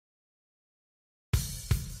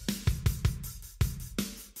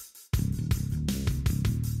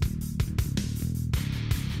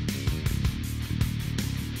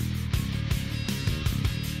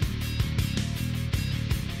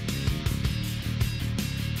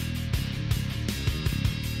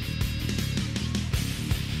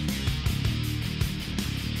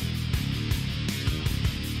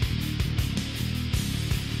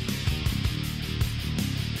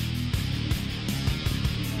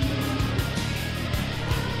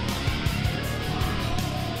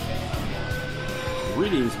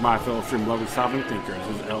Greetings, my fellow freedom-loving sovereign thinkers.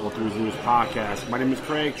 This is L3 News Podcast. My name is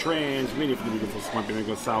Craig, transmitting from the beautiful Swampy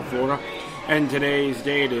South Florida. And today's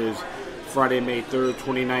date is Friday, May 3rd,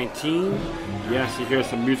 2019. Yes, you hear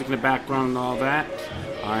some music in the background and all that.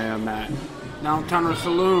 I am at Downtown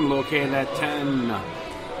Saloon, located at 10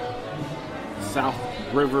 South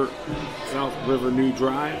River New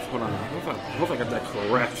Drive. Hold on, I hope I got that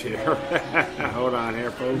correct here. Hold on here,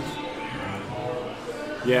 folks.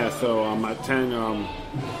 Yeah, so I'm at 10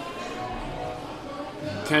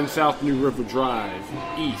 South New River Drive,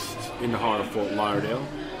 east in the heart of Fort Lauderdale,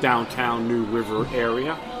 downtown New River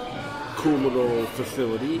area. Cool little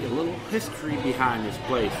facility, a little history behind this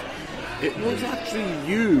place. It was actually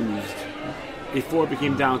used before it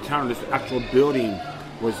became downtown. This actual building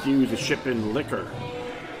was used to ship in liquor,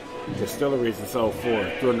 distilleries and so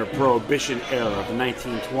forth during the Prohibition era of the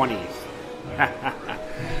 1920s.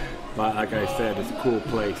 But like I said, it's a cool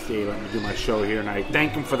place. They let me do my show here, and I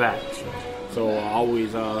thank them for that. So I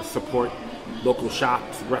always support local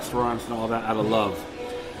shops, restaurants, and all that out of love.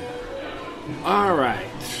 All right.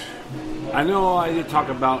 I know I did talk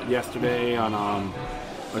about yesterday on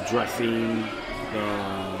addressing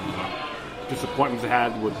the disappointments I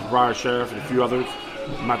had with the Broward Sheriff and a few others.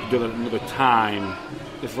 I'm about to do that another time.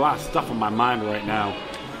 There's a lot of stuff on my mind right now.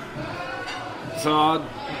 So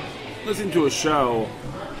listen to a show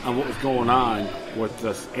on what was going on with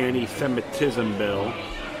this Antisemitism bill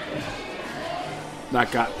that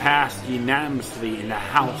got passed unanimously in the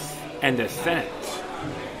House and the Senate.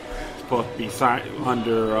 It's supposed to be signed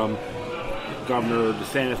under Governor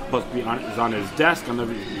DeSantis. Supposed to be on his desk. I don't know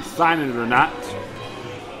if he's signing it or not,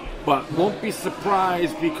 but won't be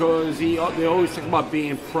surprised because they always talk about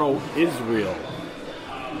being pro-Israel,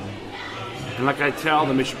 and like I tell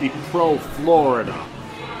them, it should be pro-Florida.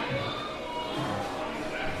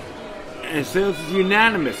 And it says it's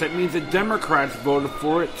unanimous. That means the Democrats voted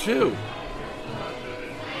for it too.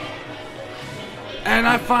 And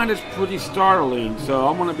I find this pretty startling. So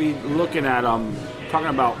I'm going to be looking at talking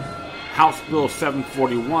about House Bill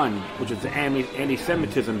 741, which is the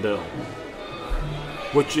anti-Semitism bill,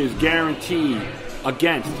 which is guaranteed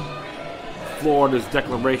against Florida's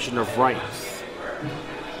Declaration of Rights.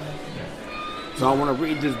 So I want to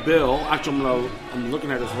read this bill. Actually, I'm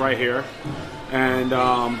looking at this right here, and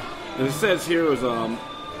it says here is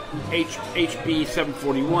HB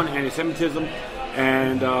 741, anti-Semitism,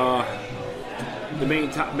 and the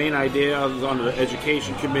main idea is under the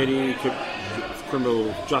Education Committee,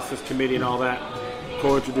 Criminal Justice Committee, and all that.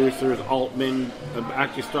 Co-introducers Altman,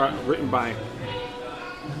 written by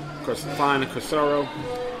Fine and Casaro,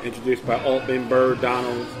 introduced by Altman, Byrd,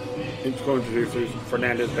 Donald, co-introducers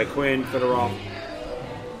Fernandez, Bequin, Federoff.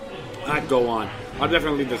 I'd go on. I'll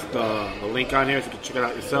definitely leave the link on here so you can check it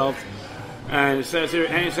out yourselves. And it says here,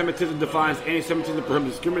 anti-Semitism defines anti-Semitism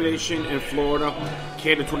prohibits discrimination in Florida,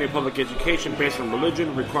 cater to public education based on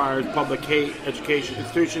religion, requires public education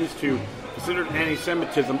institutions to consider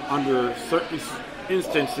anti-Semitism under certain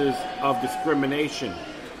instances of discrimination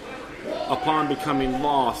upon becoming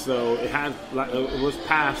law. So it was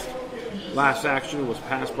passed, last action was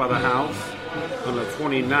passed by the House on the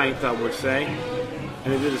 29th, I would say.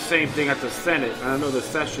 And they did the same thing at the Senate. I know the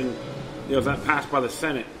session, it was passed by the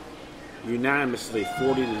Senate unanimously,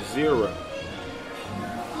 40-0.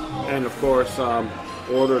 And of course,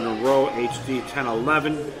 order in a row, HD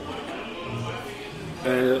 1011.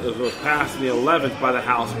 And it was passed in the 11th by the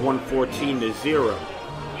House, 114-0,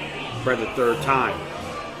 for the third time.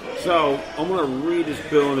 So I'm going to read this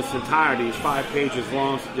bill in its entirety. It's 5 pages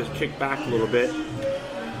long, so just kick back a little bit.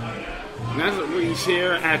 And as it reads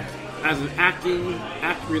here, as an act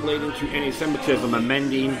relating to anti-Semitism,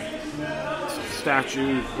 amending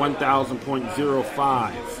Statute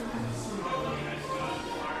 1000.05,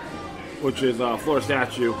 which is a Florida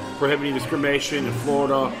statute prohibiting discrimination in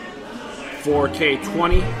Florida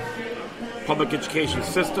 4K20 public education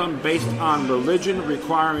system based on religion,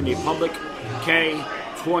 requiring a public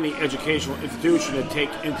K-20 educational institution to take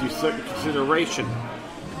into certain consideration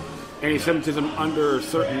anti-Semitism under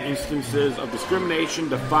certain instances of discrimination,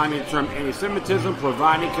 defining the term anti-Semitism,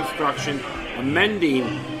 providing construction,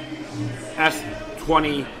 amending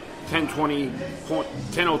S-1002.20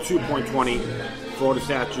 Florida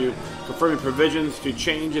statute, confirming provisions to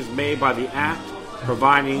changes made by the Act,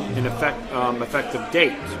 providing an effective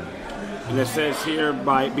date. And it says here,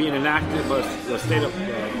 by being enacted by the state of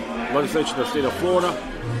legislature of the state of Florida,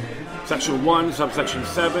 Section 1, Subsection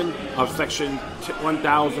 7 of Section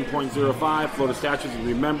 1000.05, Florida statutes is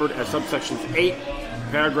remembered as subsections 8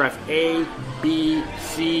 Paragraph A, B,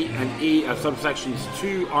 C, and E of subsections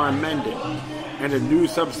 2 are amended, and a new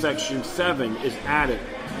subsection 7 is added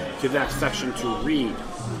to that section to read.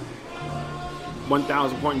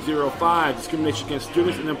 1000.05 Discrimination against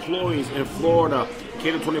students and employees in Florida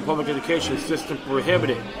K-12 public education system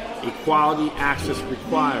prohibited. Equality access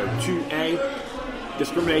required. 2A.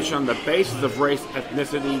 Discrimination on the basis of race,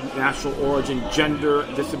 ethnicity, national origin, gender,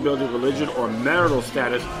 disability, religion, or marital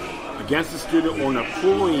status against a student or an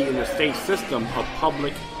employee in the state system of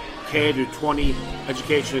public K-12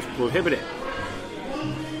 education is prohibited.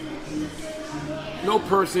 No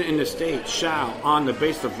person in the state shall, on the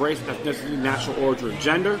basis of race, ethnicity, national origin, or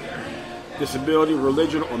gender, disability,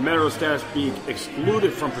 religion, or marital status, be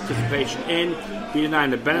excluded from participation in, be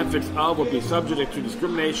denied the benefits of, or be subject to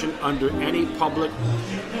discrimination under any public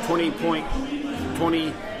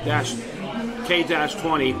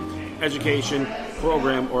 20.20-K-20 education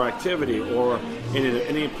program or activity, or in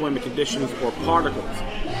any employment conditions or particles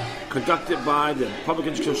conducted by the public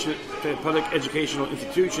educational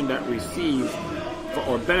institution that receives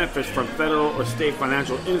or benefits from federal or state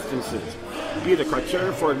financial instances. B. The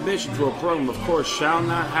criteria for admission to a program, of course, shall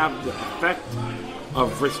not have the effect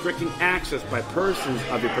of restricting access by persons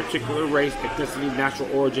of a particular race, ethnicity, national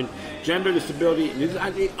origin, gender, disability.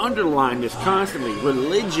 I underline this constantly.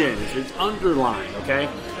 Religion is underlined, okay?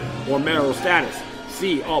 Or marital status.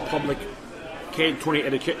 C. All public K-20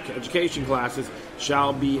 education classes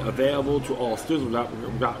shall be available to all students without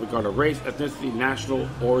regard to race, ethnicity, national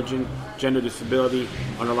origin, gender, disability,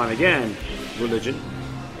 underline again, religion,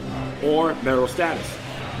 or marital status.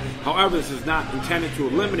 However, this is not intended to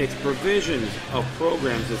eliminate the provisions of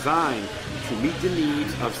programs designed to meet the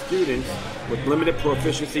needs of students with limited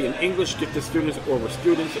proficiency in English, gifted students, or with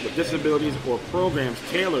students with disabilities, or programs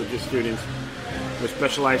tailored to students with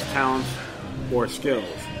specialized talents or skills.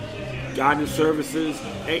 Guidance services,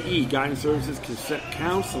 AE, guidance services,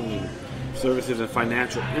 counseling services, and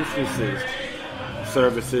financial instances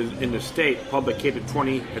services in the state public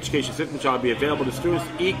K-20 education system shall be available to students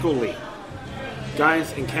equally.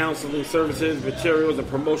 Guidance and counseling services, materials, and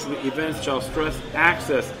promotional events shall stress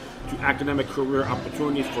access to academic career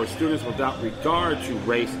opportunities for students without regard to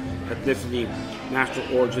race, ethnicity,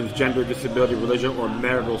 national origins, gender, disability, religion, or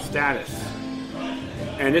marital status.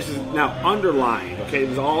 And this is now underlined. Okay,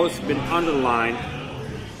 this all has been underlined,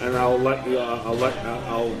 and I'm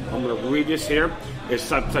going to read this here. It's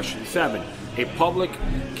subsection 7. A public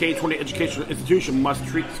K-20 educational institution must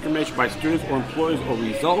treat discrimination by students or employees or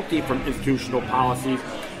resulting from institutional policies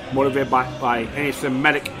motivated by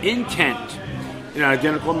anti-Semitic intent in an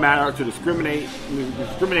identical manner to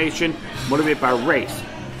discrimination motivated by race.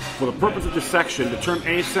 For the purpose of this section, the term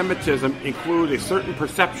anti-Semitism includes a certain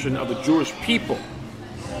perception of the Jewish people,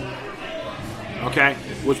 okay,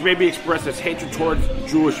 which may be expressed as hatred towards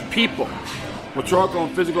Jewish people. Rhetorical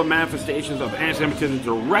and physical manifestations of anti-Semitism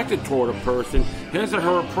directed toward a person, his or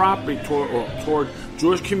her property, toward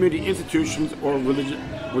Jewish community institutions or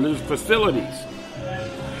religious facilities.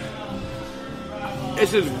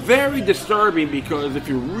 This is very disturbing because if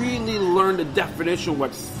you really learn the definition of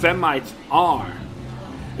what Semites are,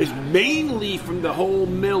 it's mainly from the whole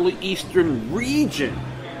Middle Eastern region.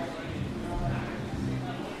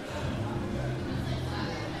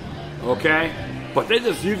 Okay? But they're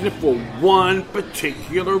just using it for one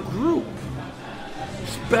particular group.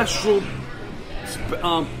 Special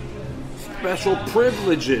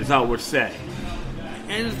privileges, I would say.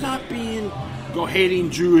 And it's not being hating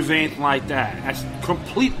Jews or anything like that. That's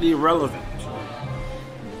completely irrelevant.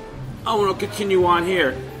 I want to continue on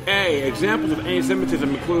here. A. Examples of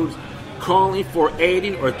anti-Semitism includes calling for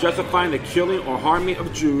aiding or justifying the killing or harming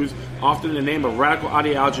of Jews, often in the name of radical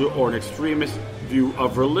ideology or an extremist view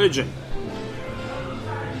of religion.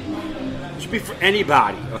 Be for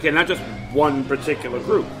anybody, okay, not just one particular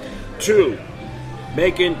group. 2,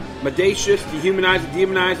 making mendacious, dehumanizing,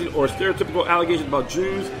 demonizing, or stereotypical allegations about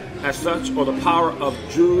Jews as such, or the power of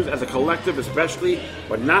Jews as a collective, especially,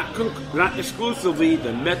 but not exclusively,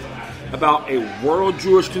 the myth about a world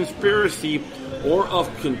Jewish conspiracy or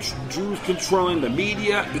of Jews controlling the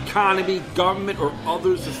media, economy, government, or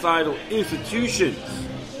other societal institutions.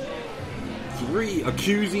 3,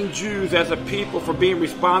 accusing Jews as a people for being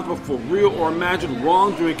responsible for real or imagined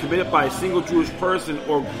wrongdoing committed by a single Jewish person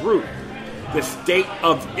or group, the state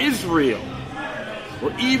of Israel,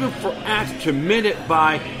 or even for acts committed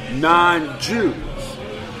by non-Jews.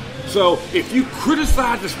 So, if you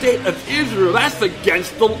criticize the state of Israel, this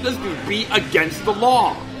would be against the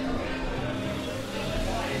law.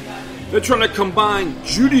 They're trying to combine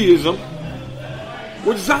Judaism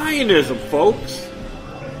with Zionism, folks.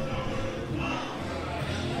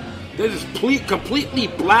 This is completely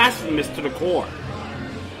blasphemous to the core.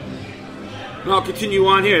 And I'll continue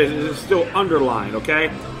on here. This is still underlined,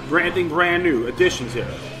 okay? Granting brand new additions here.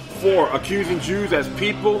 4. Accusing Jews as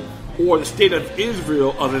people or the state of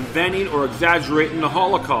Israel of inventing or exaggerating the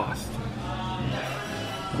Holocaust.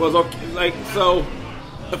 Well, like, so,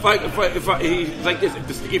 he's like this,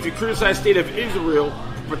 if you criticize the state of Israel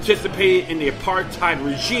for participating in the apartheid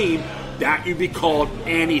regime, that you'd be called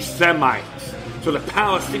anti-Semites. So the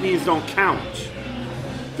Palestinians don't count.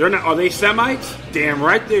 They're not. Are they Semites? Damn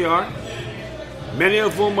right they are. Many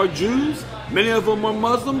of them are Jews. Many of them are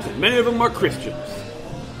Muslims. Many of them are Christians.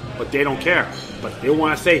 But they don't care. But they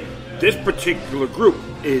want to say this particular group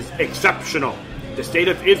is exceptional. The state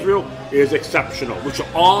of Israel is exceptional, which will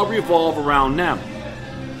all revolve around them.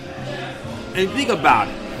 And think about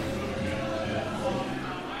it.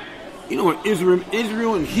 You know what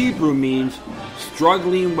Israel in Hebrew means?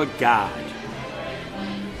 Struggling with God.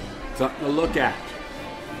 Something to look at.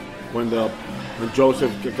 When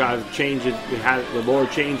Joseph, God changes, the Lord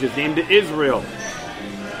changed his name to Israel.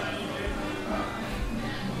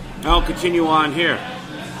 I'll continue on here.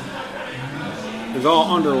 It's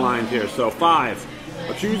all underlined here. So 5.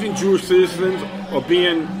 Accusing Jewish citizens of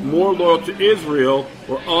being more loyal to Israel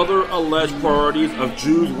or other alleged priorities of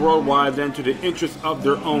Jews worldwide than to the interests of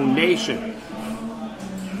their own nation.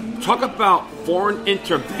 Talk about foreign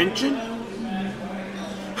intervention.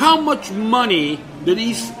 How much money do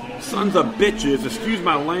these sons of bitches, excuse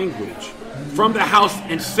my language, from the House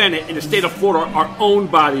and Senate in the state of Florida are owned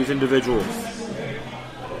by these individuals?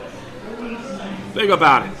 Think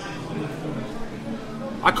about it.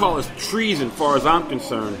 I call this treason as far as I'm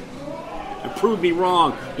concerned. And prove me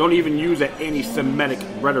wrong. Don't even use that anti-Semitic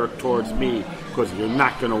rhetoric towards me, because you're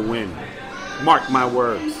not going to win. Mark my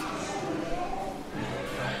words.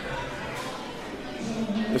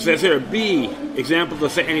 It says here, B, examples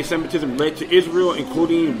of anti-Semitism related to Israel,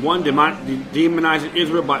 including 1, demonizing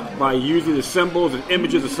Israel by using the symbols and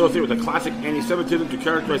images associated with the classic anti-Semitism to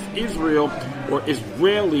characterize Israel or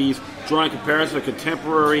Israelis, drawing comparison of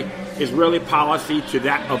contemporary Israeli policy to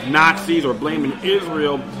that of Nazis, or blaming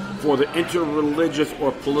Israel for the interreligious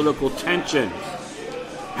or political tensions.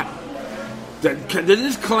 Did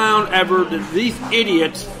this clown ever, did these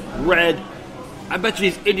idiots read, I bet you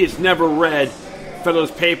these idiots never read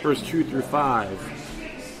Federalist Papers 2 through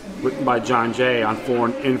 5, written by John Jay on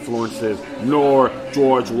foreign influences, nor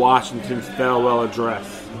George Washington's farewell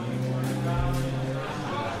address.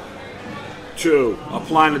 2.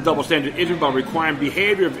 Applying the double standard to Israel by requiring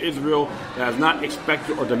behavior of Israel that is not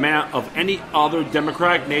expected or demand of any other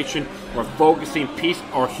democratic nation, or focusing peace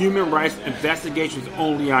or human rights investigations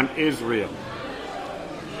only on Israel.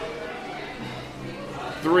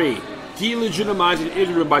 3. Delegitimizing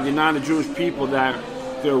Israel by denying the Jewish people that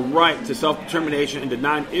their right to self-determination and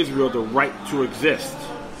denying Israel the right to exist.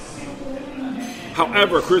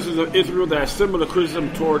 However, criticism of Israel that is similar to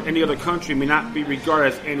criticism toward any other country may not be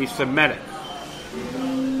regarded as anti-Semitic.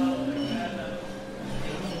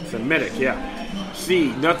 Semitic, yeah.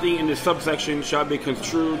 C. Nothing in this subsection shall be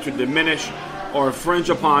construed to diminish or infringe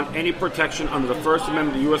upon any protection under the First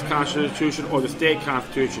Amendment of the U.S. Constitution or the state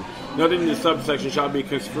constitution. Nothing in this subsection shall be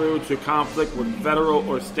construed to conflict with federal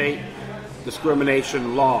or state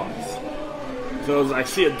discrimination laws. So I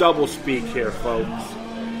see a double speak here, folks.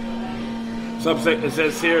 It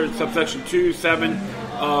says here, subsection 2(7)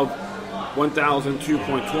 of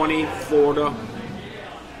 1002.20 Florida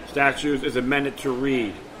statutes is amended to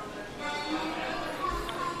read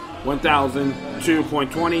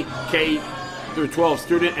 1002.20 K through 12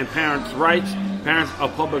 student and parents' rights. Parents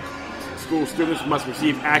of public school students must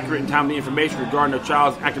receive accurate and timely information regarding their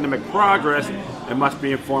child's academic progress and must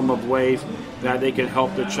be informed of ways that they can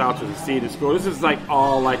help their child to succeed in school. This is like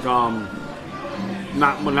all like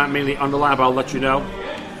not mainly underlined, but I'll let you know.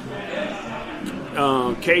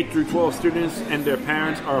 K through 12 students and their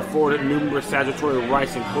parents are afforded numerous statutory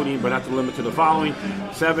rights, including but not limited to the following.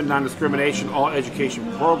 7. Non-discrimination. All education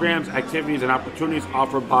programs, activities, and opportunities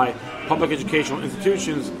offered by public educational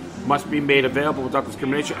institutions must be made available without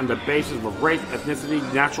discrimination on the basis of race, ethnicity,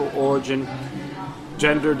 natural origin,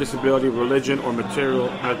 gender, disability, religion, or material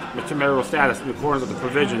status in accordance with the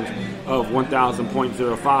provisions of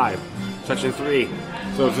 1000.05, Section 3.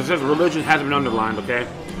 So it says religion hasn't been underlined, okay?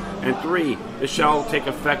 And 3, it shall take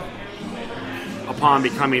effect upon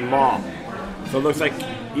becoming law. So it looks like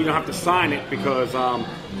you don't have to sign it because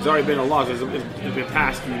it's already been a law. It's been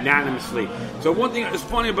passed unanimously. So one thing that's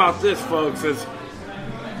funny about this, folks, is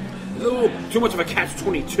there's a little too much of a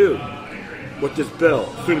catch-22 with this bill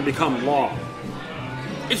soon to become law.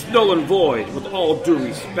 It's null and void with all due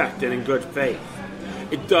respect and in good faith.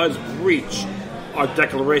 It does breach our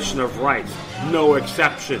Declaration of Rights. No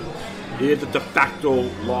exceptions. It is the de facto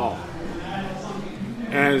law.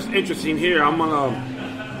 And it's interesting here. I'm gonna,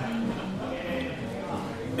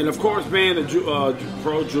 and of course, man, the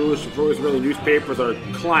pro-Jewish, pro-Israeli newspapers are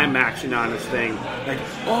climaxing on this thing. Like,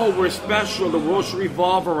 oh, we're special. The world should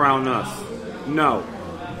revolve around us. No,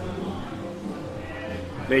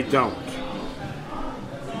 they don't.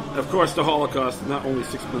 Of course, the Holocaust, not only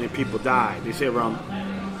 6 million people died. They say around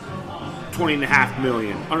 20.5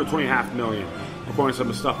 million, under 20.5 million, according to some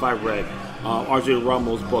of the stuff I've read. R.J.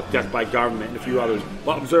 Rummel's book, Death by Government, and a few others.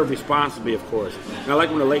 But observe responsibly, of course. And I like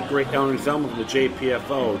when the late, great Ellen Zelman from the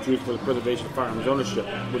JPFO, Jews for the Preservation of Firearms Ownership,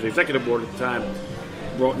 was the executive board at the time,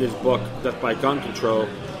 wrote in his book, Death by Gun Control,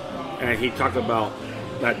 and he talked about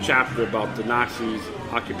that chapter about the Nazis'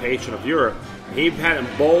 occupation of Europe. He had in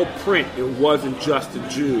bold print, it wasn't just the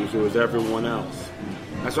Jews, it was everyone else.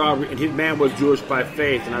 That's why and his man was Jewish by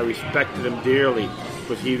faith, and I respected him dearly,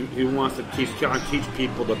 because he wants to teach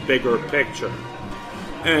people the bigger picture.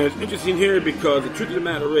 And it's interesting here because the truth of the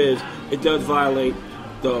matter is, it does violate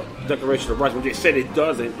the Declaration of Rights. When they said it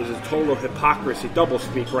doesn't, it's a total hypocrisy,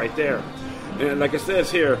 doublespeak right there. And like it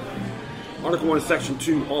says here, Article 1, Section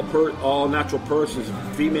 2, all natural persons,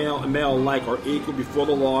 female and male alike, are equal before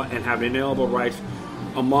the law and have inalienable rights,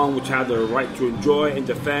 among which have the right to enjoy and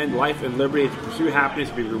defend life and liberty, to pursue happiness,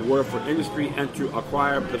 to be rewarded for industry, and to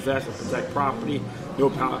acquire, possess, and protect property. No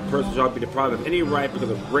person shall be deprived of any right because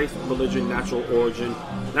of race, religion, natural origin,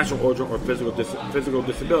 or physical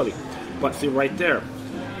disability. But see right there,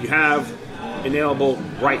 you have inalienable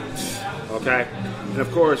rights, okay? And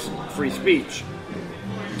of course, free speech.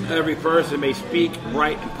 Every person may speak,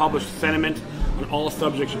 write, and publish sentiment on all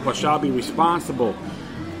subjects, but shall be responsible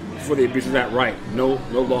for the abuse of that right. No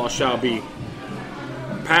law shall be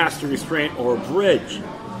passed to restrain or abridge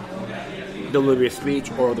the liberty of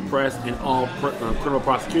speech or of the press, and all criminal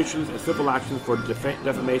prosecutions and civil actions for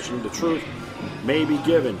defamation of the truth may be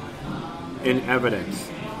given in evidence.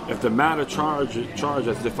 If the matter charged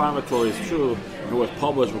as defamatory is true and was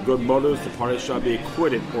published with good motives, the parties shall be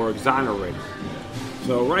acquitted or exonerated.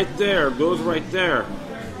 So right there, goes right there,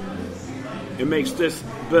 it makes this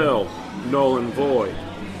bill null and void.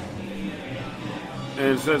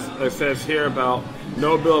 And it says here about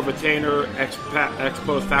no bill of attainder, ex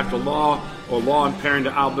post facto law, or law impairing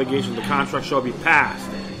the obligation of the contract shall be passed.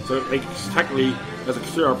 So they technically, as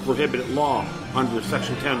considered a prohibited law under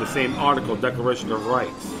Section 10 of the same article, Declaration of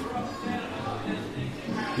Rights.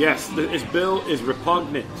 Yes, this bill is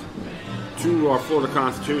repugnant to our Florida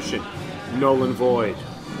Constitution, null and void.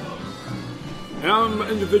 And I'm an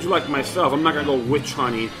individual like myself. I'm not going to go witch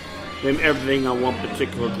hunting, blame everything on one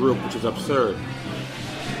particular group, which is absurd.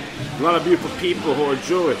 A lot of beautiful people who are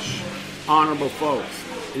Jewish, honorable folks,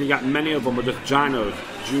 and you got many of them are just ginos,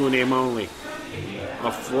 Jew in name only,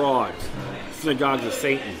 are frauds, synagogues of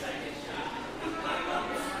Satan.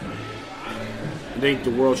 And they think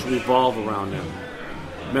the world should revolve around them.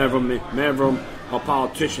 Many of them are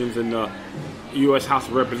politicians in the U.S. House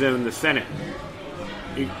of Representatives and the Senate.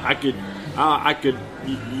 I could,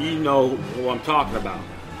 you know who I'm talking about.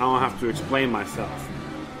 I don't have to explain myself.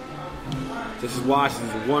 This is why this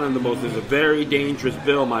is a very dangerous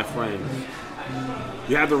bill, my friends.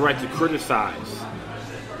 You have the right to criticize,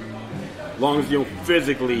 as long as you don't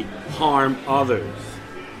physically harm others.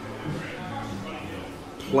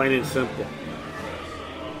 Plain and simple.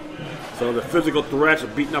 So the physical threats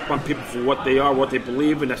of beating up on people for what they are, what they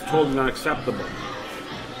believe in, that's totally unacceptable.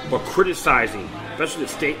 But criticizing, especially the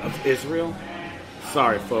state of Israel,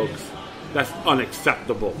 sorry folks, that's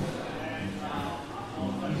unacceptable.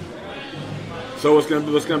 So what's going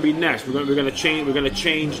to be next? We're going to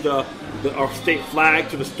change our state flag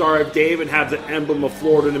to the Star of David and have the emblem of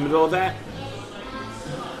Florida in the middle of that?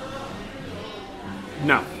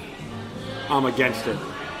 No, I'm against it.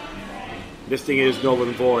 This thing is null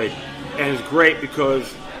and void, and it's great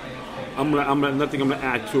because another thing I'm going to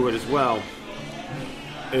add to it as well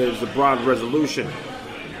is the Broward resolution,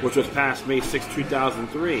 which was passed May 6,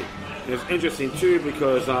 2003. And it's interesting too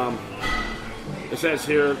because it says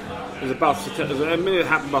here. It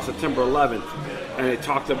happened about September 11th, and it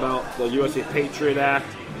talked about the USA Patriot Act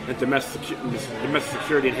and Domestic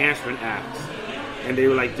Security Enhancement Act, and they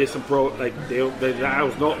were like that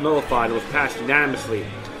was nullified. It was passed unanimously,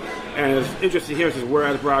 and it's interesting here. It says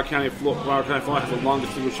whereas Broward County, Florida has a long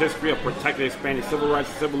distinguished history of protecting and expanding civil rights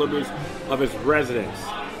and civil liberties of its residents,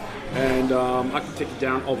 and I can take it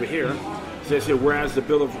down over here. It says here whereas the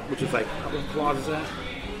bill of which is like how many clauses that?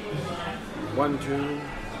 1, 2,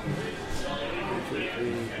 3,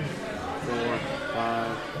 4,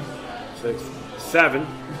 5, 6, 7. It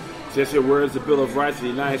says here, whereas the Bill of Rights of the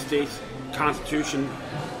United States Constitution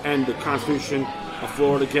and the Constitution of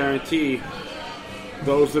Florida guarantee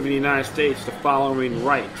those living in the United States the following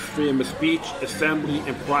rights: freedom of speech, assembly,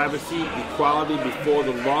 and privacy, equality before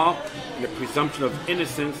the law, and the presumption of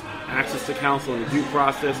innocence, access to counsel in the due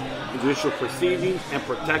process and judicial proceedings, and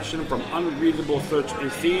protection from unreasonable search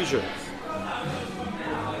and seizures.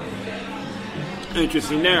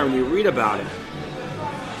 Interesting there when you read about it.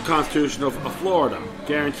 The Constitution of Florida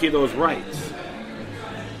guarantee those rights.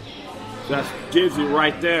 That gives you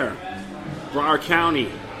right there. Broward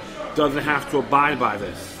County doesn't have to abide by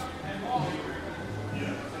this.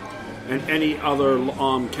 And any other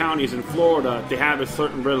counties in Florida, they have a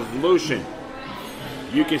certain resolution.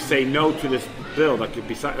 You can say no to this bill that could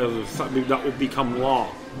be something that will become law,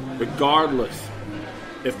 regardless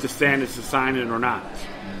if the Senate is signing it or not.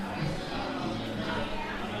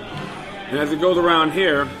 And as it goes around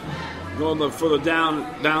here, go a little further down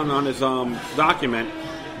on his document.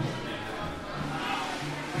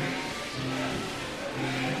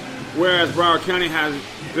 Whereas Broward County has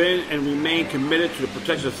been and remained committed to the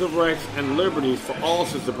protection of civil rights and liberties for all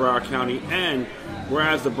citizens of Broward County, and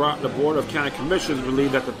whereas the Board of County Commissioners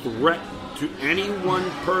believe that the threat to any one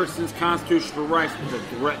person's constitutional rights is a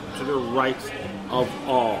threat to the rights of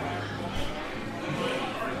all.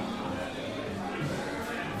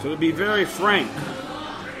 So to be very frank,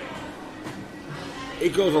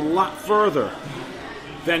 it goes a lot further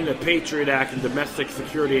than the Patriot Act and Domestic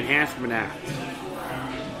Security Enhancement Act.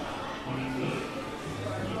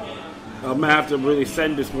 I'm going to have to really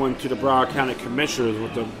send this one to the Broward County Commissioners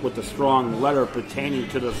with a strong letter pertaining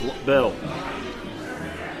to this bill,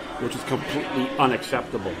 which is completely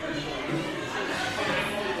unacceptable.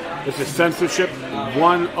 This is Censorship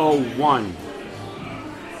 101.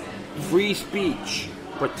 Free speech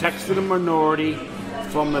protects the minority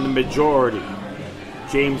from the majority,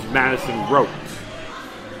 James Madison wrote.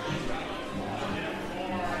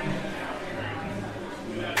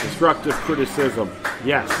 Constructive criticism,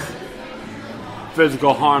 yes.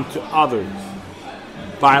 Physical harm to others,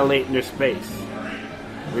 violating their space,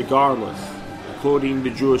 regardless, including the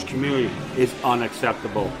Jewish community, is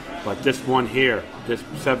unacceptable. But this one here, this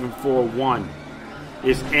 741,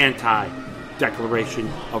 is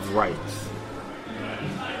anti-Declaration of Rights.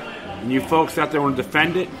 And you folks out there want to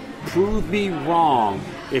defend it, prove me wrong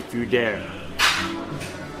if you dare.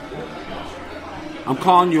 I'm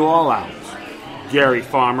calling you all out. Gary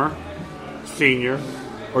Farmer, Sr.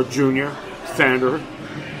 or Jr., Senator,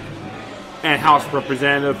 and House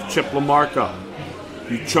Representative Chip LaMarca.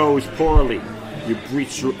 You chose poorly. You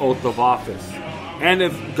breached your oath of office. And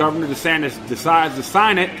if Governor DeSantis decides to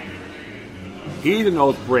sign it, he's an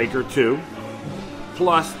oath breaker too.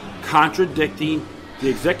 Plus, contradicting the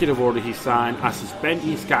executive order he signed on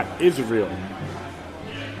suspending Scott Israel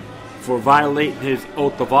for violating his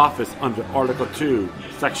oath of office under Article 2,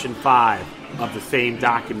 Section 5 of the same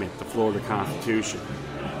document, the Florida Constitution.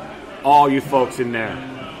 All you folks in there,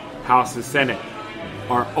 House and Senate,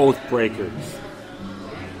 are oath breakers.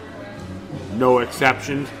 No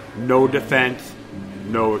exceptions, no defense,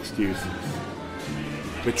 no excuses.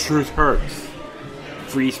 The truth hurts.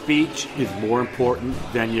 Free speech is more important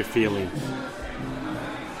than your feelings.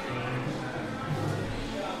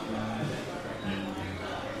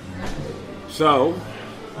 So,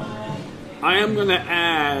 I am going to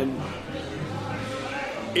add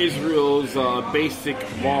Israel's basic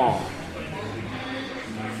law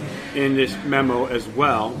in this memo as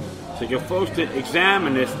well, so you're supposed to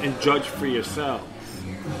examine this and judge for yourselves.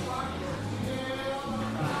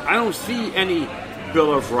 I don't see any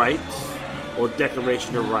Bill of Rights or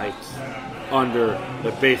Declaration of Rights under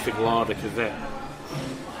the basic law of the Gazette.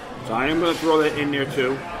 So I am going to throw that in there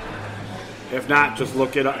too. If not, just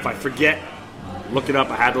look it up. If I forget, look it up.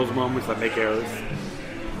 I had those moments. I make errors.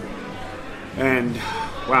 And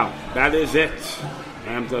wow, that is it.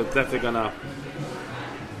 I'm definitely gonna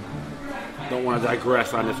don't want to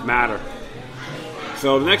digress on this matter.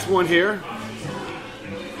 So the next one here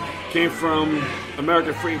came from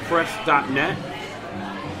AmericanFreePress.net.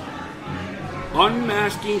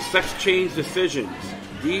 Unmasking sex change decisions,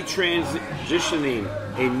 detransitioning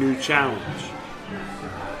a new challenge.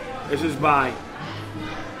 This is by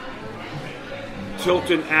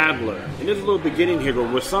Tilton Adler. And there's a little beginning here,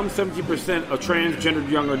 but with some 70% of transgendered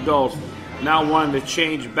young adults now wanting to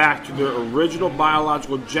change back to their original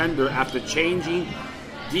biological gender after changing,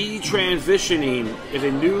 detransitioning is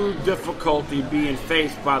a new difficulty being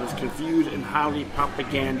faced by this confused and highly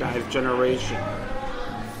propagandized generation.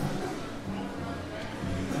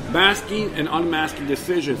 Masking and unmasking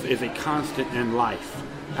decisions is a constant in life.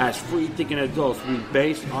 As free-thinking adults, we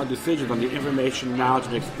base our decisions on the information, knowledge,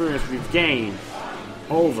 and experience we've gained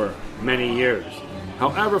over many years.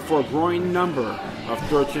 However, for a growing number of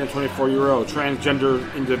 13 and 24-year-old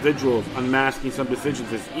transgender individuals, unmasking some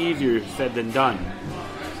decisions is easier said than done.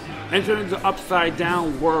 Entering the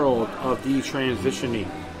upside-down world of detransitioning.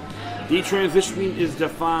 Detransitioning is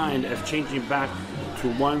defined as changing back to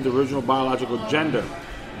one's original biological gender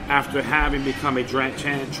after having become a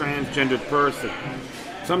transgendered person.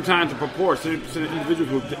 Sometimes a proportion of individuals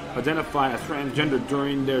who identify as transgender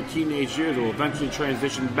during their teenage years will eventually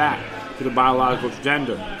transition back to the biological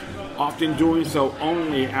gender, often doing so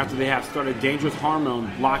only after they have started dangerous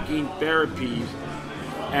hormone-blocking therapies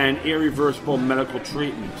and irreversible medical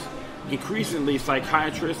treatments. Increasingly,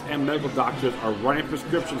 psychiatrists and medical doctors are writing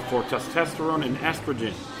prescriptions for testosterone and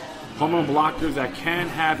estrogen, hormone blockers that can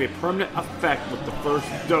have a permanent effect with the first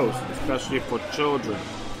dose, especially for children.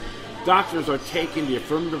 Doctors are taking the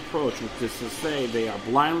affirmative approach, which is to say they are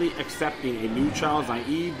blindly accepting a new child's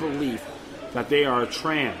naive belief that they are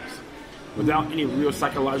trans, without any real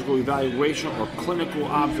psychological evaluation or clinical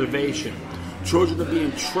observation. Children are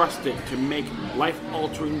being trusted to make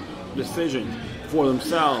life-altering decisions for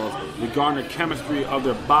themselves regarding the chemistry of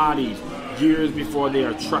their bodies years before they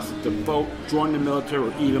are trusted to vote, join the military,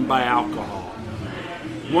 or even buy alcohol.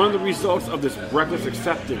 One of the results of this reckless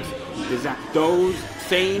acceptance is that those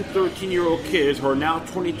same 13-year-old kids who are now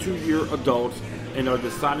 22-year adults and are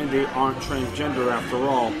deciding they aren't transgender after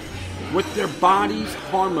all, with their bodies'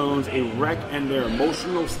 hormones a wreck and their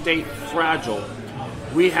emotional state fragile,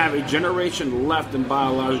 we have a generation left in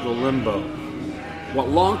biological limbo. What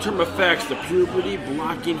long-term effects the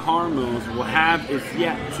puberty-blocking hormones will have is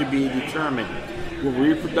yet to be determined. Will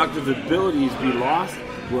reproductive abilities be lost?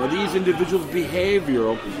 Will these individuals'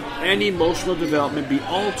 behavioral and emotional development be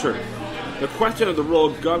altered? The question of the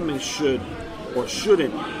role government should or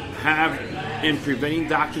shouldn't have in preventing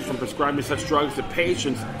doctors from prescribing such drugs to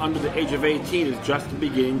patients under the age of 18 is just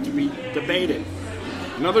beginning to be debated.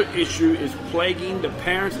 Another issue is plaguing the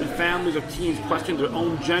parents and families of teens questioning their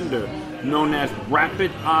own gender, known as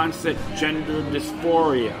rapid onset gender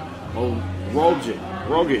dysphoria, or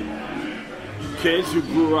ROGD. Kids who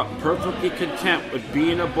grew up perfectly content with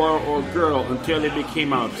being a boy or a girl until they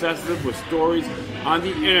became obsessive with stories on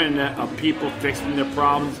the internet of people fixing their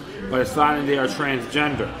problems by deciding they are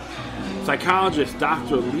transgender. Psychologist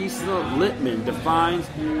Dr. Lisa Littman defines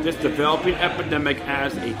this developing epidemic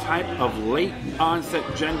as a type of late-onset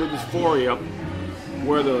gender dysphoria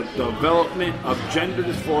where the development of gender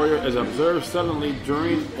dysphoria is observed suddenly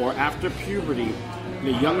during or after puberty in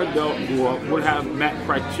a young adult who would have not met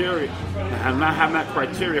criteria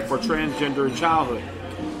for transgender in childhood.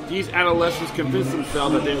 These adolescents convince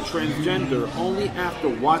themselves that they are transgender only after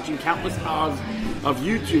watching countless hours of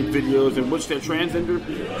YouTube videos in which their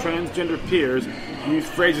transgender peers use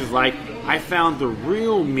phrases like, "I found the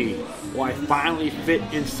real me," or "I finally fit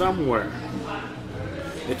in somewhere."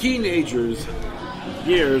 The teenagers'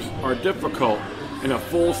 years are difficult and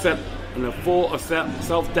full of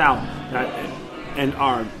self-doubt and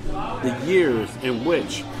are the years in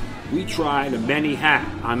which we try on many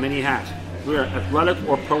hats. We are athletic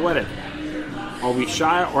or poetic. Are we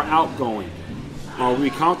shy or outgoing? Are we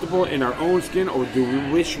comfortable in our own skin, or do we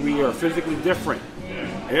wish we are physically different?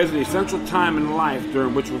 It is an essential time in life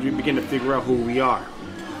during which we begin to figure out who we are.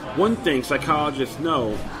 One thing psychologists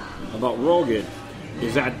know about ROGD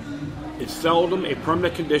is that it's seldom a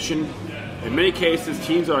permanent condition. In many cases,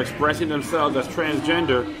 teens are expressing themselves as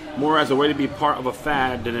transgender more as a way to be part of a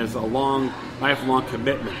fad than as a lifelong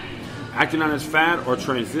commitment. Acting on this fad or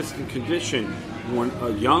transition condition when a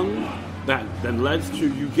young that then leads to,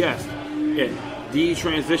 you guessed it,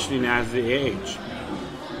 detransitioning as they age.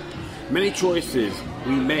 Many choices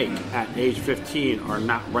we make at age 15 are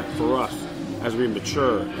not right for us as we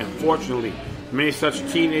mature, and fortunately, many such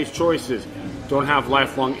teenage choices don't have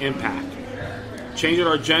lifelong impact. Changing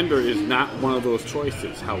our gender is not one of those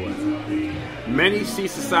choices, however. Many see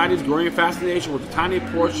society's growing fascination with a tiny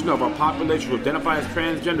portion of our population who identify as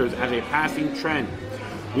transgenders as a passing trend.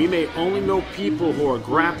 We may only know people who are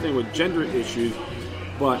grappling with gender issues,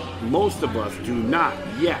 but most of us do not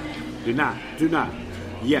yet,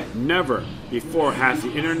 never before has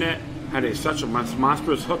the internet had such a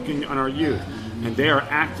monstrous hooking on our youth, and they are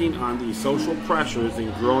acting on these social pressures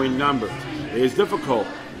in growing numbers. It is difficult,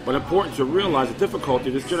 but important to realize the difficulty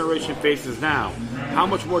this generation faces now. How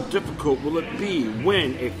much more difficult will it be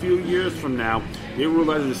when, a few years from now, they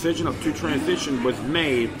realize the decision to transition was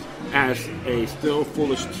made as a still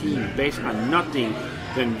foolish teen based on nothing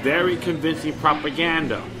than very convincing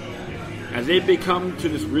propaganda? As they become to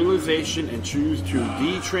this realization and choose to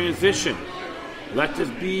detransition, let this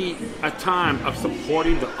be a time of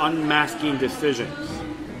supporting the unmasking decisions.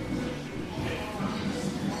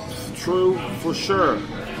 true for sure.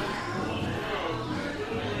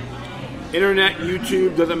 Internet,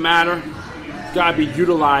 YouTube, doesn't matter. It's got to be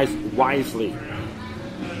utilized wisely,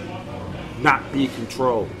 not be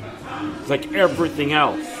controlled. It's like everything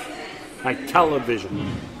else, like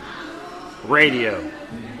television, radio,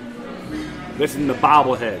 listen to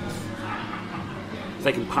bobbleheads. It's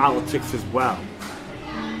like in politics as well.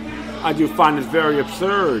 I do find this very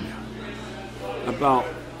absurd about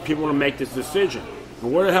people to make this decision.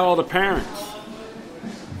 And where the hell are the parents?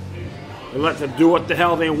 They let them do what the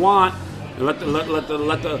hell they want, and let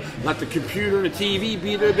the computer and the TV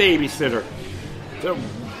be their babysitter. They're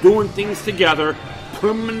doing things together. Put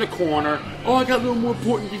them in the corner. Oh, I got a little more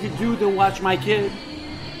important thing to do than watch my kid.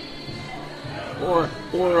 Or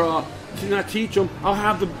to not teach them, I'll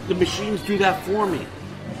have the machines do that for me.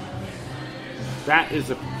 That is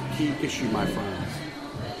a key issue, my friends.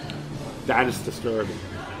 That is disturbing.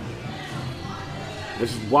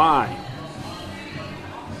 This is why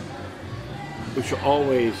we should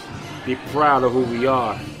always be proud of who we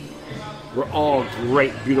are. We're all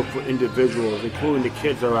great, beautiful individuals, including the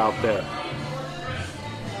kids that are out there.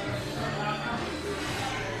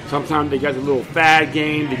 Sometimes they got the little fad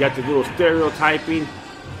game, they got the little stereotyping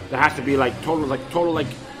that has to be total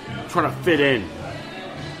trying to fit in.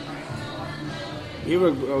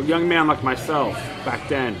 Even a young man like myself back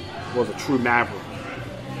then was a true maverick.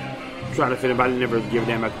 Trying to fit in, but I never give a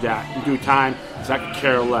damn about that. In due time, so I could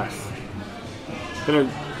care less. Been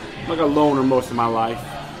like a loner most of my life.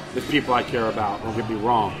 There's people I care about, don't get me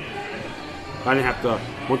wrong. I didn't have to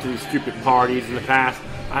go to these stupid parties in the past.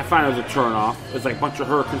 I find it was a turn-off. It's like a bunch of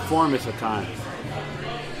her conformists at times.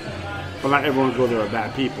 But not everyone goes there are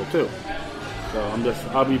bad people, too. So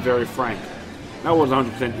I'll be very frank. I wasn't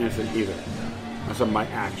 100% innocent either. That's some of my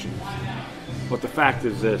actions. But the fact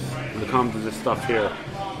is this, when it comes to this stuff here,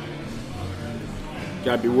 you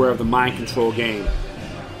gotta beware of the mind control game.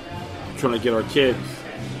 We're trying to get our kids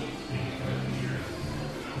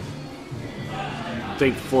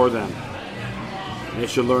think for them. They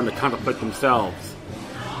should learn to contemplate themselves.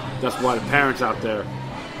 That's why the parents out there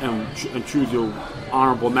and choose your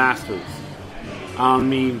honorable masters. I don't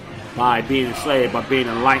mean by being enslaved, but being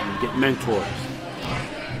enlightened, get mentors.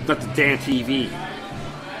 Not the damn TV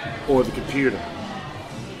or the computer.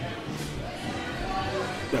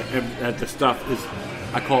 That the stuff is,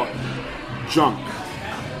 I call it junk,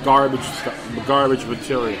 garbage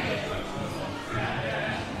material.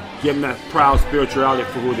 Give them that proud spirituality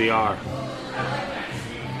for who they are.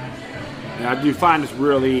 And I do find this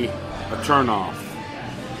really a turnoff.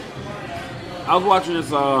 I was watching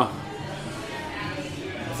this, I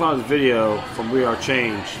saw this video from We Are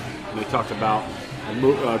Change, and they talked about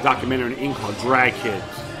a documentary in England called Drag Kids.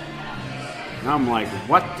 And I'm like,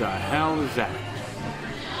 what the hell is that?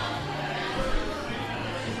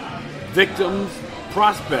 Victims,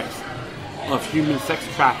 prospects of human sex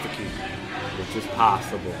trafficking, which is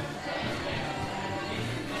possible.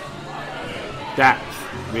 That's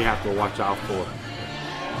we have to watch out for.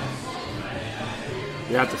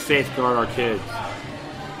 We have to safeguard our kids.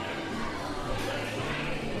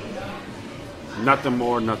 Nothing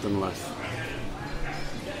more, nothing less.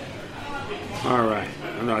 Alright,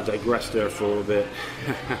 I know I digressed there for a little bit.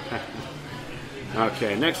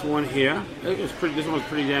 Okay, next one here. This one's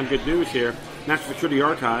pretty damn good news here. National Security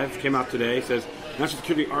Archive came out today. It says, National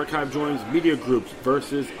Security Archive joins media groups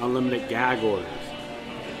versus unlimited gag orders.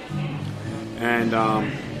 And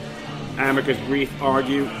amicus brief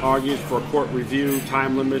argues for court review,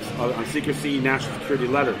 time limits on secrecy, national security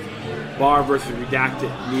letters. Barr versus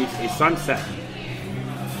redacted needs a sunset.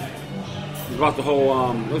 It's about the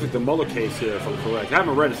whole, looks like the Mueller case here, if I'm correct. I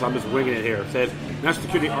haven't read it, so I'm just winging it here. It says, National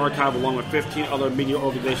Security Archive, along with 15 other media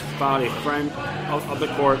organizations, filed a friend of the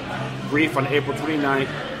court brief on April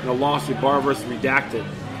 29th in a lawsuit, Barr versus redacted,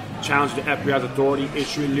 challenged the FBI's authority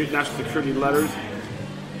issuing new national security letters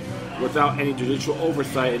without any judicial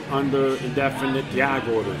oversight and under indefinite gag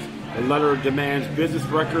orders. The letter demands business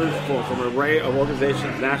records from an array of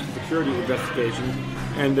organizations' national security investigations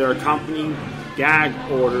and their accompanying gag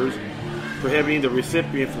orders prohibiting the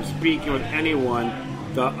recipient from speaking with anyone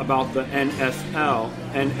about the NSL,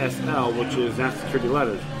 which is national security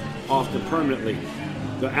letters, often permanently.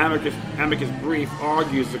 The amicus brief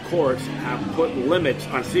argues the courts have put limits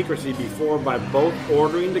on secrecy before by both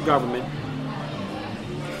ordering the government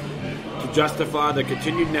to justify the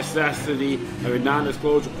continued necessity of a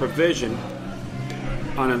non-disclosure provision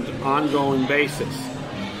on an ongoing basis,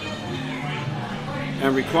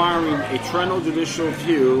 and requiring a triennial judicial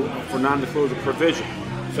review for non-disclosure provision.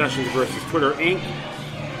 Sessions versus Twitter Inc.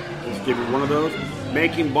 Let's give you one of those.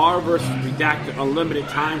 Making Barr versus redacted unlimited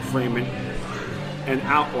time framing an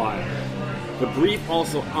outlier. The brief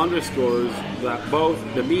also underscores that both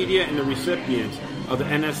the media and the recipients of the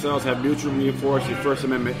NSLs have mutually reinforcing First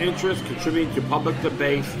Amendment interests, contributing to public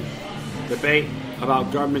debate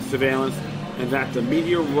about government surveillance, and that the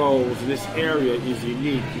media roles in this area is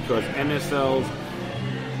unique because NSLs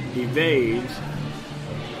evades.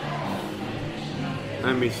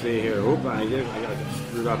 Let me see here. Oop, I got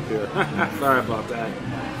screwed up here. Sorry about that.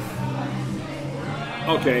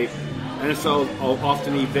 Okay, NSLs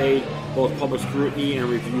often evade both public scrutiny and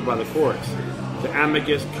review by the courts. The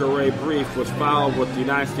amicus curiae brief was filed with the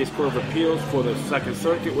United States Court of Appeals for the Second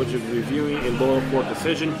Circuit, which is reviewing a lower court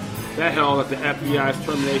decision that held that the FBI's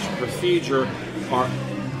termination procedure are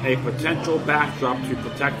a potential backdrop to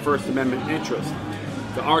protect First Amendment interests.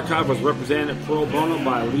 The archive was represented pro bono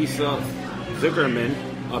by Lisa Zickerman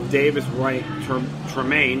of Davis Wright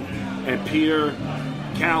Tremaine and Peter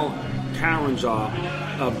Caranjaw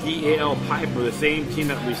of D.A.L. Piper, the same team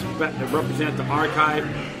that represent the archive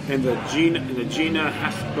in the Gina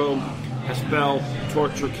Haspel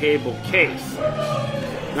torture cable case.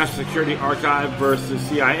 National Security Archive versus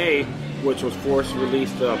CIA, which was forced to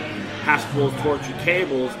release the Haspel's torture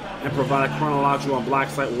cables and provide a chronological and black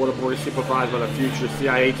site waterboarding supervised by the future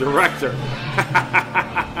CIA director.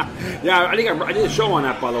 Yeah, I think I did a show on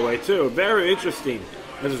that, by the way, too. Very interesting.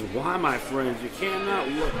 This is why, my friends, you cannot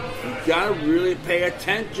look. You gotta really pay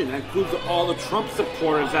attention. That includes all the Trump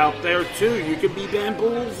supporters out there, too. You could be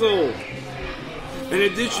bamboozled. In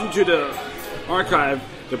addition to the archive,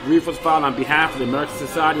 the brief was filed on behalf of the American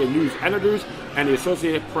Society of News Editors and the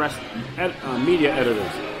Associated Press Media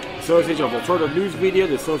Editors, Association of Alternative News Media,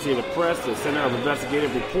 the Associated Press, the Center of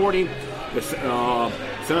Investigative Reporting, the Center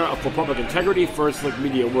for Public Integrity, First Look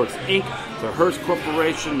Media Works, Inc., the Hearst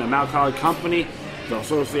Corporation, the Malcard Company, the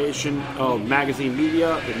Association of Magazine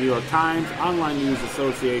Media, the New York Times, Online News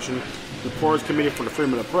Association, the Reporters Committee for the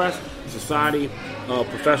Freedom of the Press, the Society of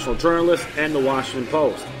Professional Journalists, and the Washington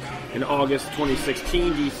Post. In August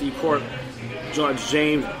 2016, D.C. Court Judge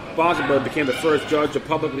James Bosenberg became the first judge to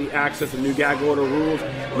publicly access the new gag order rules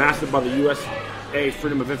mastered by the USA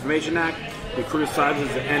Freedom of Information Act. He criticizes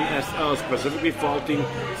the NSL, specifically faulting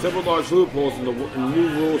several large loopholes in the new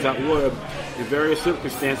rules that would, in various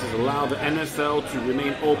circumstances, allow the NSL to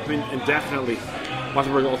remain open indefinitely.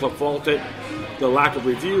 Bosenberg also faulted the lack of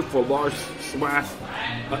review for large swaths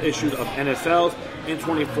issues of NSLs. In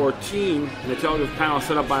 2014, an intelligence panel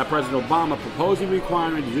set up by President Obama proposing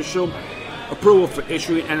requiring judicial approval for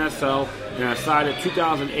issuing NSL in a cited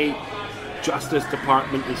 2008 Justice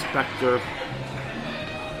Department Inspector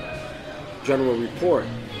General report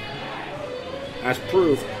as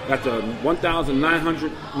proof that the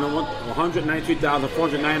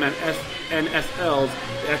 192,499 NSLs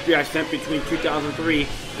the FBI sent between 2003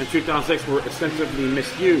 and 2006 were extensively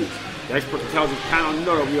misused. The expert intelligence panel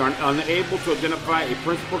noted we are unable to identify a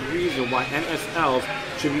principled reason why NSLs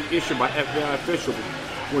should be issued by FBI officials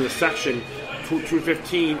when the Section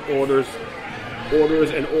 215 orders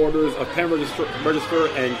of pen register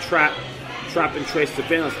and trap and trace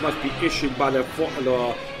surveillance must be issued by the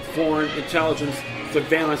Foreign Intelligence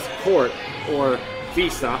Surveillance Court, or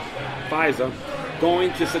FISA,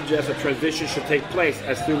 going to suggest a transition should take place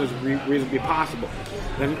as soon as reasonably possible.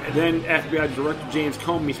 Then FBI Director James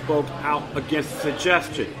Comey spoke out against the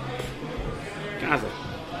suggestion. Guy's a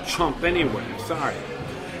chump anyway, sorry.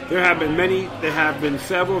 There have been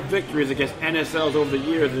several victories against NSLs over the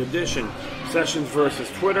years. In addition, Sessions versus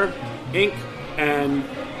Twitter, Inc., and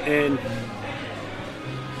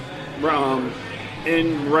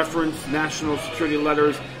in reference National Security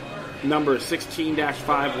Letters number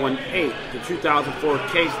 16-518. The 2004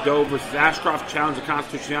 case Doe versus Ashcroft challenged the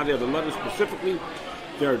constitutionality of the letters, specifically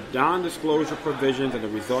their non-disclosure provisions, and the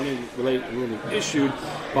resulting related ruling issued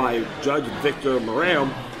by Judge Victor Moreo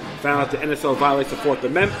found that the NSL violates the Fourth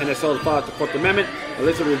Amendment. NSL violates the Fourth Amendment. A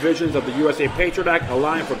list of revisions of the USA Patriot Act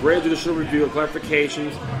allowing for greater judicial review and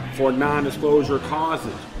clarifications for non-disclosure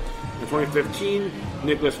causes. In 2015,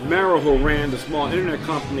 Nicholas Merrill, who ran the small internet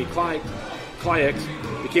company TeknoAxe,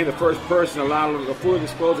 became the first person allowed to fully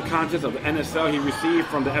disclose the contents of the NSL he received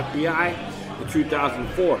from the FBI in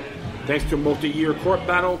 2004. Thanks to a multi-year court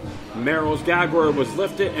battle, Merrill's gag order was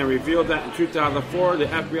lifted and revealed that in 2004, the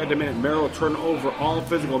FBI demanded Merrill turn over all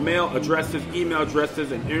physical mail addresses, email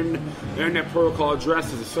addresses, and internet protocol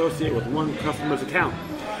addresses associated with one customer's account,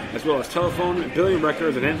 as well as telephone and billing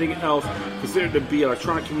records and anything else considered to be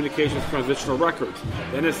electronic communications transitional records.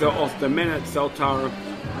 The NSL also demanded cell tower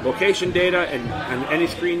location data and any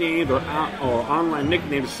screen names or online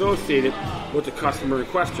nicknames associated with the customer in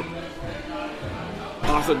question.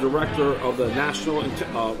 Also Director of National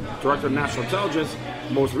Intelligence,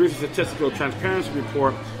 most recent statistical transparency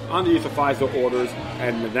report on the use of FISA orders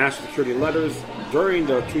and the national security letters during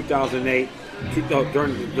the 2008,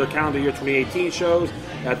 during the calendar year 2018 shows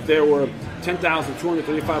that there were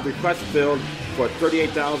 10,235 requests filled for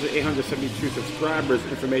 38,872 subscribers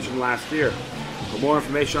information last year. For more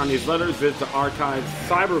information on these letters, visit the Archive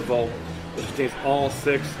Cyber Vault, which contains all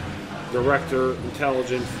 6 Director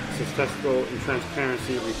Intelligence, Statistical, and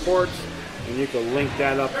Transparency reports, and you can link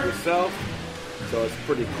that up yourself. So it's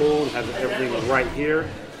pretty cool. It has everything right here.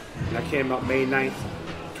 And that came out May 9th,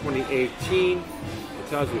 2018. It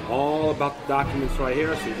tells you all about the documents right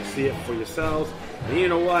here, so you can see it for yourselves. And you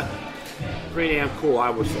know what? Pretty damn cool, I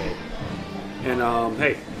would say. And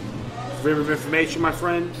hey, freedom of information, my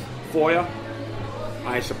friends, for you,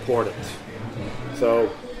 I support it.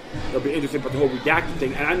 So it'll be interesting about the whole redacted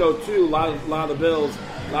thing. And I know too, a lot of the bills,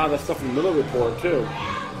 a lot of the stuff from the Mueller report too.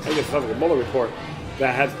 I think it's stuff from the Mueller report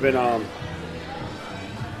that has been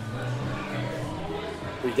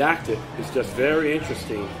redacted. It's just very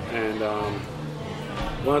interesting, and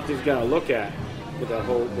one of the things you gotta look at with the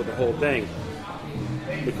whole thing,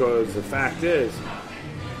 because the fact is,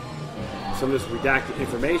 some of this redacted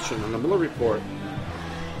information on the Mueller report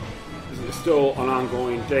is still an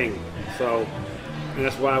ongoing thing. So, and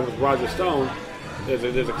that's why with Roger Stone,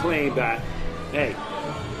 there's a claim that, hey,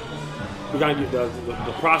 we got to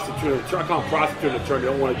the prosecutor, I call him prosecutor attorney,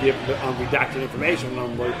 don't want to give the redacted information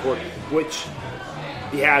on the report, which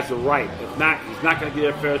he has the right. If not, he's not going to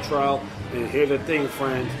get a fair trial. And here's the thing,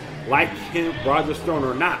 friends, like him, Roger Stone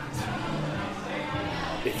or not,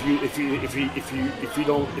 if you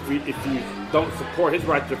don't support his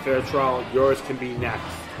right to a fair trial, yours can be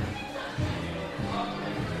next.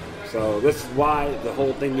 So this is why the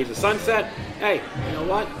whole thing needs a sunset. Hey, you know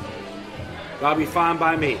what? That'll be fine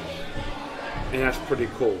by me. And that's pretty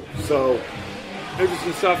cool. So,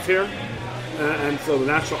 interesting stuff here. And so the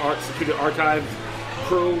National Security Archive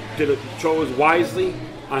crew chose wisely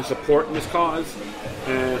on supporting this cause.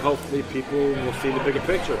 And hopefully people will see the bigger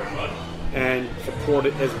picture and support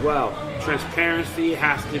it as well. Transparency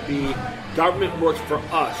has to be, government works for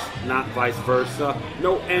us, not vice versa.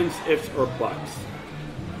 No ends, ifs, or buts.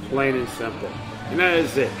 Plain and simple. And that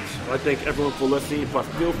is it. I thank everyone for listening. Plus,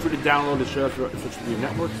 feel free to download and share through social media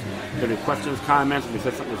networks. If you have any questions, comments, if you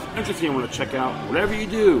said something that's interesting you want to check out, whatever you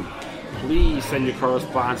do, please send your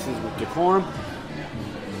correspondences with decorum.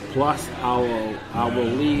 Plus, I will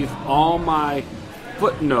leave all my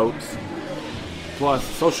footnotes, plus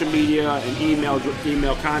social media and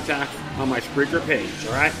email contact on my Spreaker page.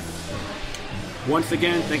 All right. Once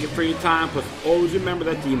again, thank you for your time. Plus, always remember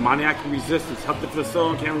that demoniac resistance helps the soul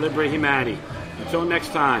and can liberate humanity. Until next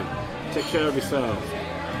time, take care of yourselves.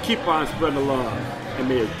 Keep on spreading the love, and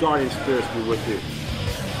may your guardian spirits be with you.